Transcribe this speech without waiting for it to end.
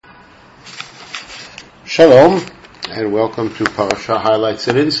Shalom, and welcome to Parsha Highlights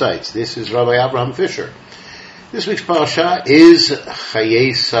and Insights. This is Rabbi Fischer. This week's Parsha is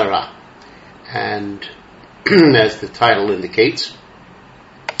Chayei Sarah, and as the title indicates,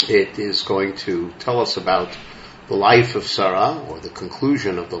 it is going to tell us about the life of Sarah, or the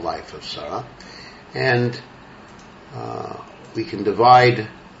conclusion of the life of Sarah, and we can divide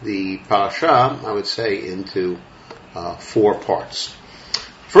the Parsha, I would say, into 4 parts.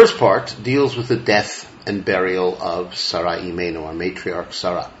 First part deals with the death and burial of Sarah Imenu, our matriarch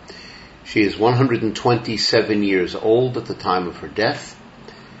Sarah. She is 127 years old at the time of her death,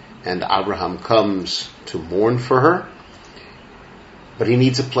 and Abraham comes to mourn for her, but he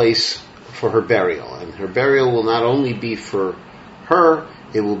needs a place for her burial, and her burial will not only be for her,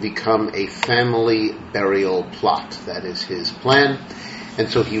 it will become a family burial plot. That is his plan, and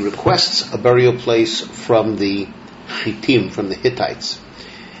so he requests a burial place from the Hittim, from the Hittites.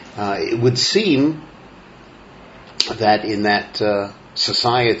 It would seem that in that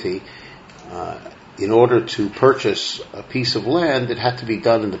society, in order to purchase a piece of land, it had to be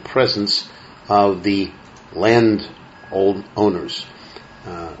done in the presence of the land owners,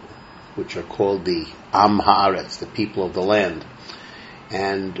 which are called the Am Haaretz, the people of the land.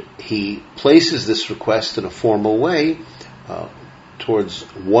 And he places this request in a formal way towards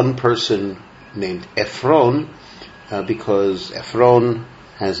one person named Ephron, because Ephron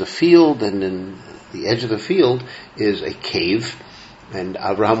has a field, and in the edge of the field is a cave, and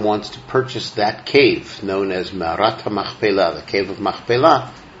Abraham wants to purchase that cave, known as Marat HaMachpelah, the cave of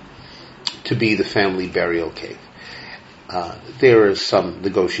Machpelah, to be the family burial cave. There is some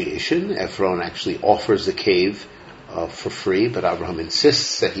negotiation. Ephron actually offers the cave for free, but Abraham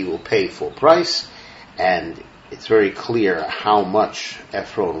insists that he will pay full price, and it's very clear how much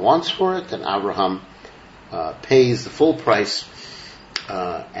Ephron wants for it, and Abraham pays the full price,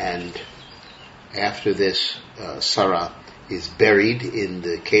 and after this, Sarah is buried in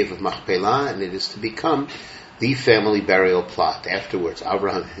the cave of Machpelah, and it is to become the family burial plot. Afterwards,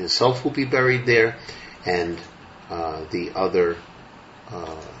 Abraham himself will be buried there, and the other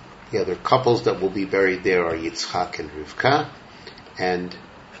couples that will be buried there are Yitzchak and Rivka, and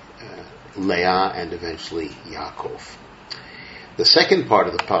Leah, and eventually Yaakov. The second part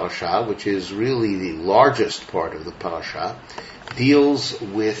of the parasha, which is really the largest part of the parasha, deals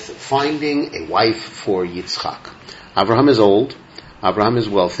with finding a wife for Yitzchak. Abraham is old, Abraham is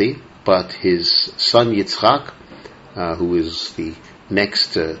wealthy, but his son Yitzchak, who is the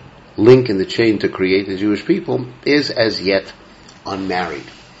next link in the chain to create the Jewish people, is as yet unmarried.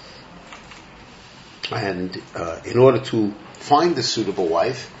 And in order to find a suitable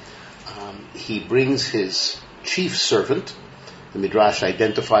wife, he brings his chief servant. The Midrash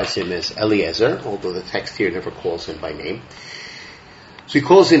identifies him as Eliezer, although the text here never calls him by name. So he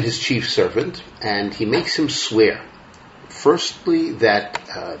calls in his chief servant, and he makes him swear, firstly, that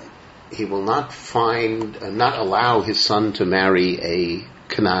he will not allow his son to marry a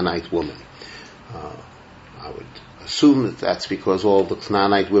Canaanite woman. I would assume that that's because all the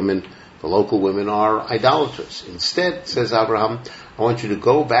Canaanite women, the local women, are idolaters. Instead, says Abraham, I want you to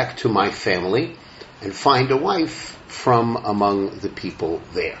go back to my family and find a wife from among the people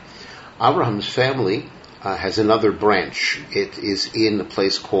there. Abraham's family has another branch. It is in a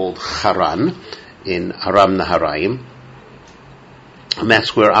place called Haran, in Aram Naharaim. And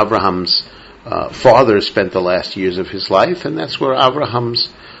that's where Abraham's father spent the last years of his life, and that's where Abraham's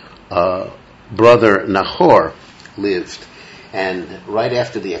brother Nahor lived. And right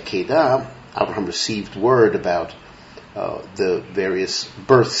after the Akedah, Abraham received word about the various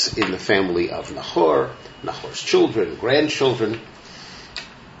births in the family of Nahor, Nahor's children, grandchildren,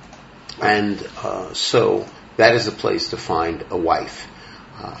 and so that is a place to find a wife.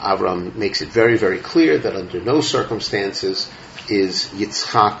 Abraham makes it very, very clear that under no circumstances is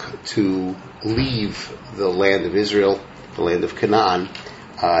Yitzchak to leave the land of Israel, the land of Canaan,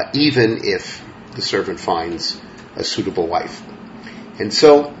 even if the servant finds a suitable wife. And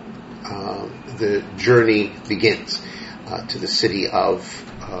so the journey begins to the city of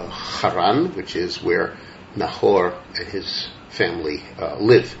Haran, which is where Nahor and his family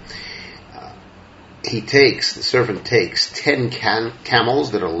live. The servant takes 10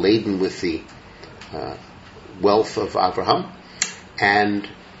 camels that are laden with the wealth of Abraham, and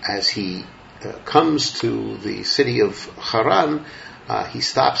as he comes to the city of Haran, he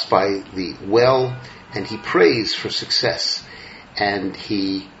stops by the well and he prays for success, and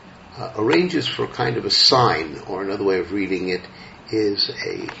he arranges for kind of a sign, or another way of reading it is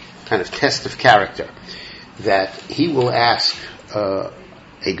a kind of test of character, that he will ask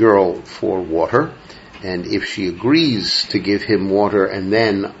a girl for water, and if she agrees to give him water and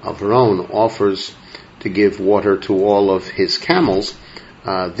then of her own offers to give water to all of his camels,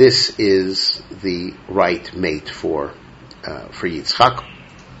 this is the right mate for Yitzchak.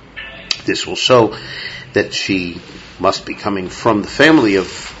 This will show that she must be coming from the family of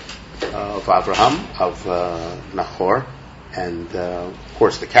Abraham, of Nahor, and of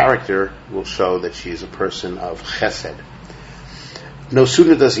course the character will show that she is a person of chesed. No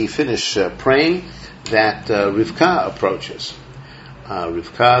sooner does he finish praying that Rivka approaches.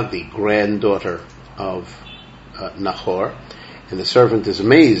 Rivka, the granddaughter of Nahor, and the servant is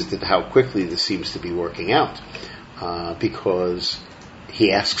amazed at how quickly this seems to be working out, because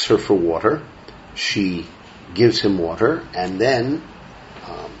he asks her for water, she gives him water, and then,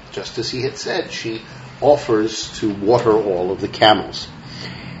 just as he had said, she offers to water all of the camels.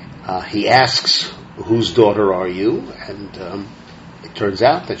 He asks, "Whose daughter are you?" And it turns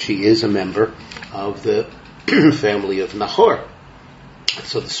out that she is a member of the family of Nahor.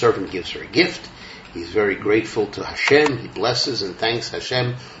 So the servant gives her a gift. He's very grateful to Hashem. He blesses and thanks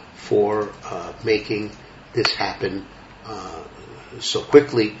Hashem for making this happen so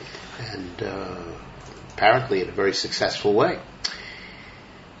quickly and apparently in a very successful way.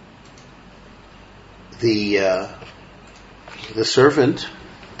 The servant,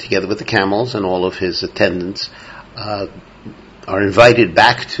 together with the camels and all of his attendants, are invited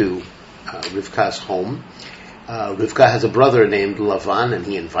back to Rivka's home. Rivka has a brother named Lavan, and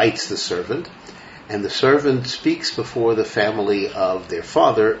he invites the servant. And the servant speaks before the family of their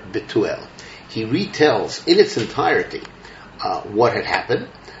father, Betuel. He retells in its entirety what had happened,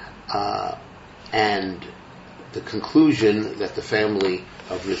 and the conclusion that the family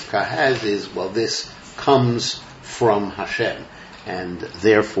of Rivka has is, well, this comes from Hashem, and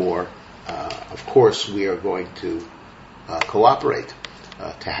therefore, of course, we are going to cooperate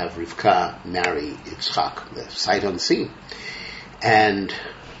to have Rivka marry Yitzchak, sight unseen. And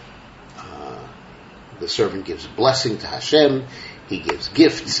the servant gives a blessing to Hashem, he gives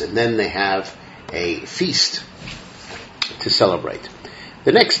gifts, and then they have a feast to celebrate.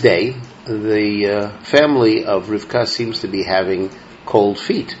 The next day, the family of Rivka seems to be having cold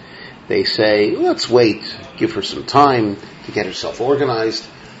feet. They say, let's wait, give her some time to get herself organized,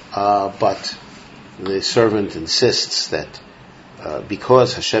 but the servant insists that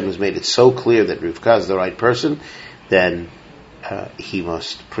because Hashem has made it so clear that Rivka is the right person, then he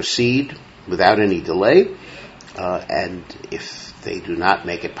must proceed without any delay, and if they do not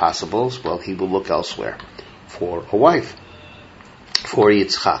make it possible, well, he will look elsewhere for a wife, for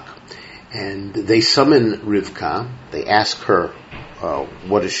Yitzchak. And they summon Rivka, they ask her,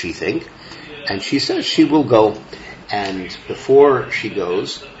 what does she think? And she says she will go, and before she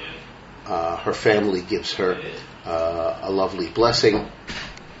goes, her family gives her a lovely blessing,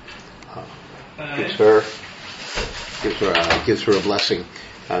 gives her a blessing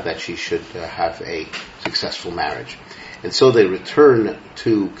that she should have a successful marriage. And so they return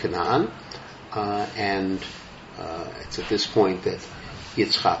to Canaan, and it's at this point that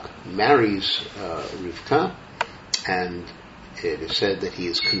Yitzchak marries Rivka, and it is said that he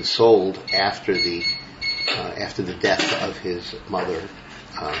is consoled after the death of his mother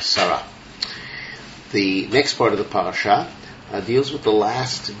Sarah. The next part of the Parsha deals with the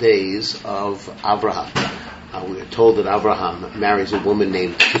last days of Abraham. We are told that Abraham marries a woman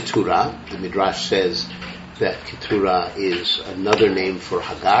named Keturah. The Midrash says that Keturah is another name for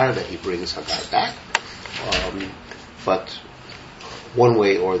Hagar, that he brings Hagar back. But one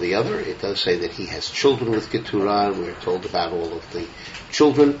way or the other, it does say that he has children with Keturah, and we are told about all of the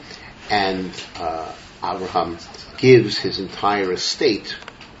children. And Abraham gives his entire estate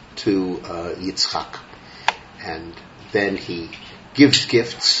to Yitzchak. And then he gives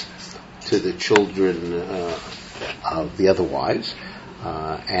gifts to the children of the other wives,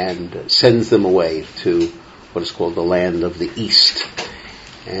 and sends them away to what is called the land of the east.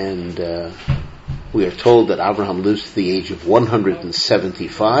 And we are told that Abraham lives to the age of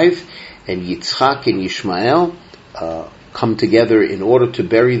 175, and Yitzchak and Ishmael come together in order to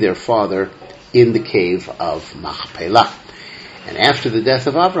bury their father in the cave of Machpelah. And after the death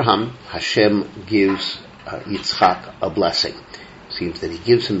of Abraham, Hashem gives Yitzchak a blessing. It seems that he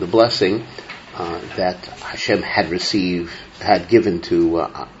gives him the blessing that Hashem had given to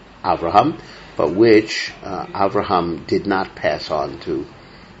Abraham, but which Abraham did not pass on to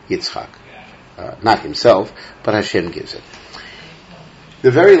Yitzchak. Not himself, but Hashem gives it.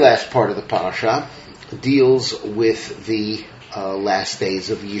 The very last part of the parasha deals with the last days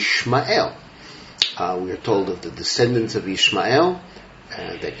of Yishmael. We are told of the descendants of Ishmael,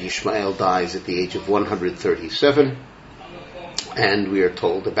 that Ishmael dies at the age of 137, and we are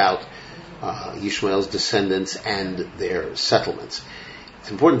told about Ishmael's descendants and their settlements. It's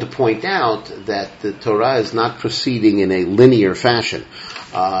important to point out that the Torah is not proceeding in a linear fashion,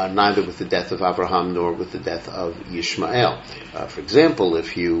 neither with the death of Abraham nor with the death of Yishmael. For example,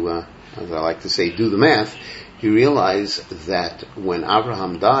 if you, as I like to say, do the math, you realize that when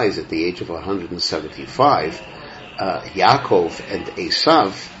Abraham dies at the age of 175, Yaakov and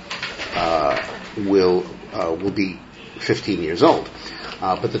Esav will be 15 years old.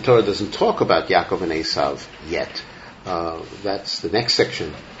 But the Torah doesn't talk about Yaakov and Esav yet. That's the next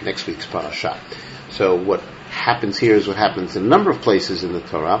section, next week's Parsha. So what happens here is what happens in a number of places in the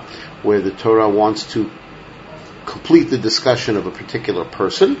Torah, where the Torah wants to complete the discussion of a particular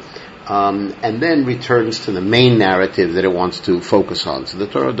person, and then returns to the main narrative that it wants to focus on. So the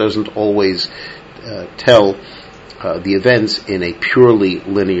Torah doesn't always tell the events in a purely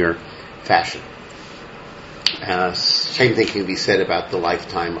linear fashion. Same thing can be said about the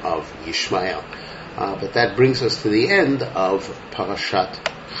lifetime of Yishmael. But that brings us to the end of Parashat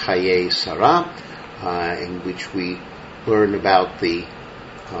Chayei Sarah, in which we learn about the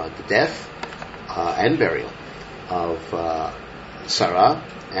death and burial of Sarah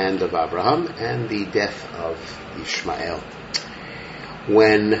and of Abraham, and the death of Ishmael.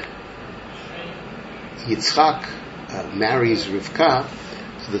 When Yitzchak marries Rivka,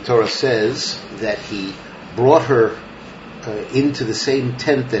 so the Torah says that he brought her into the same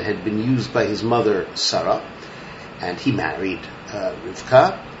tent that had been used by his mother Sarah, and he married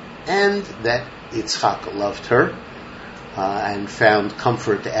Rivka, and that Yitzchak loved her and found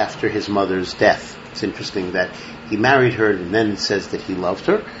comfort after his mother's death. It's interesting that he married her and then says that he loved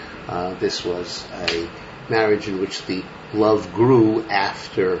her. This was a marriage in which the love grew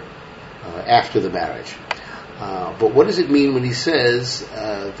after the marriage. But what does it mean when he says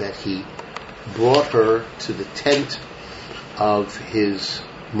that he brought her to the tent of his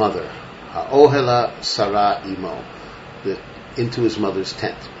mother, Ohela Sarah Imo, into his mother's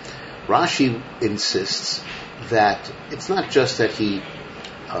tent? Rashi insists that it's not just that he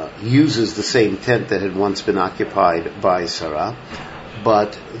uses the same tent that had once been occupied by Sarah,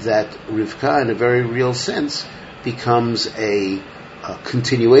 but that Rivka, in a very real sense, becomes a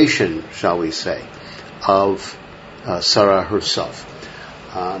continuation, shall we say, of Sarah herself.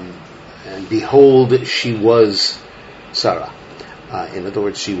 And behold, she was Sarah. In other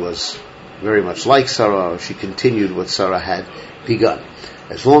words, she was very much like Sarah, or she continued what Sarah had begun.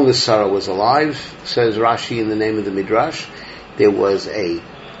 As long as Sarah was alive, says Rashi in the name of the Midrash, there was a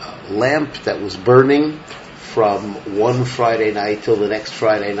lamp that was burning from one Friday night till the next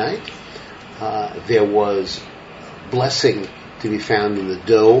Friday night. There was blessing to be found in the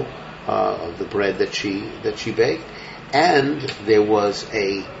dough of the bread that she baked, and there was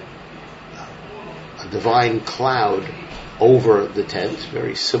a divine cloud over the tent,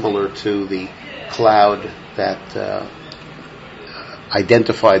 very similar to the cloud that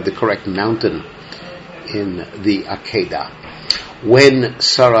identified the correct mountain in the Akedah. When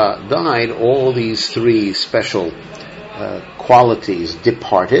Sarah died, all these three special qualities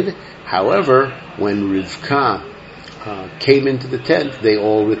departed. However, when Rivka came into the tent, they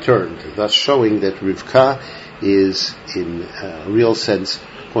all returned, thus showing that Rivka is, in a real sense,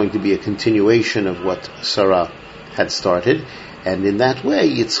 going to be a continuation of what Sarah had started, and in that way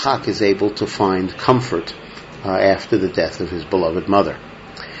Yitzchak is able to find comfort after the death of his beloved mother.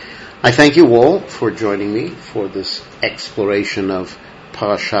 I thank you all for joining me for this exploration of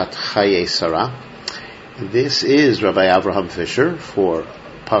Parashat Chayei Sarah. This is Rabbi Avraham Fischer for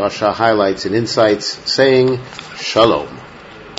Parasha Highlights and Insights, saying Shalom.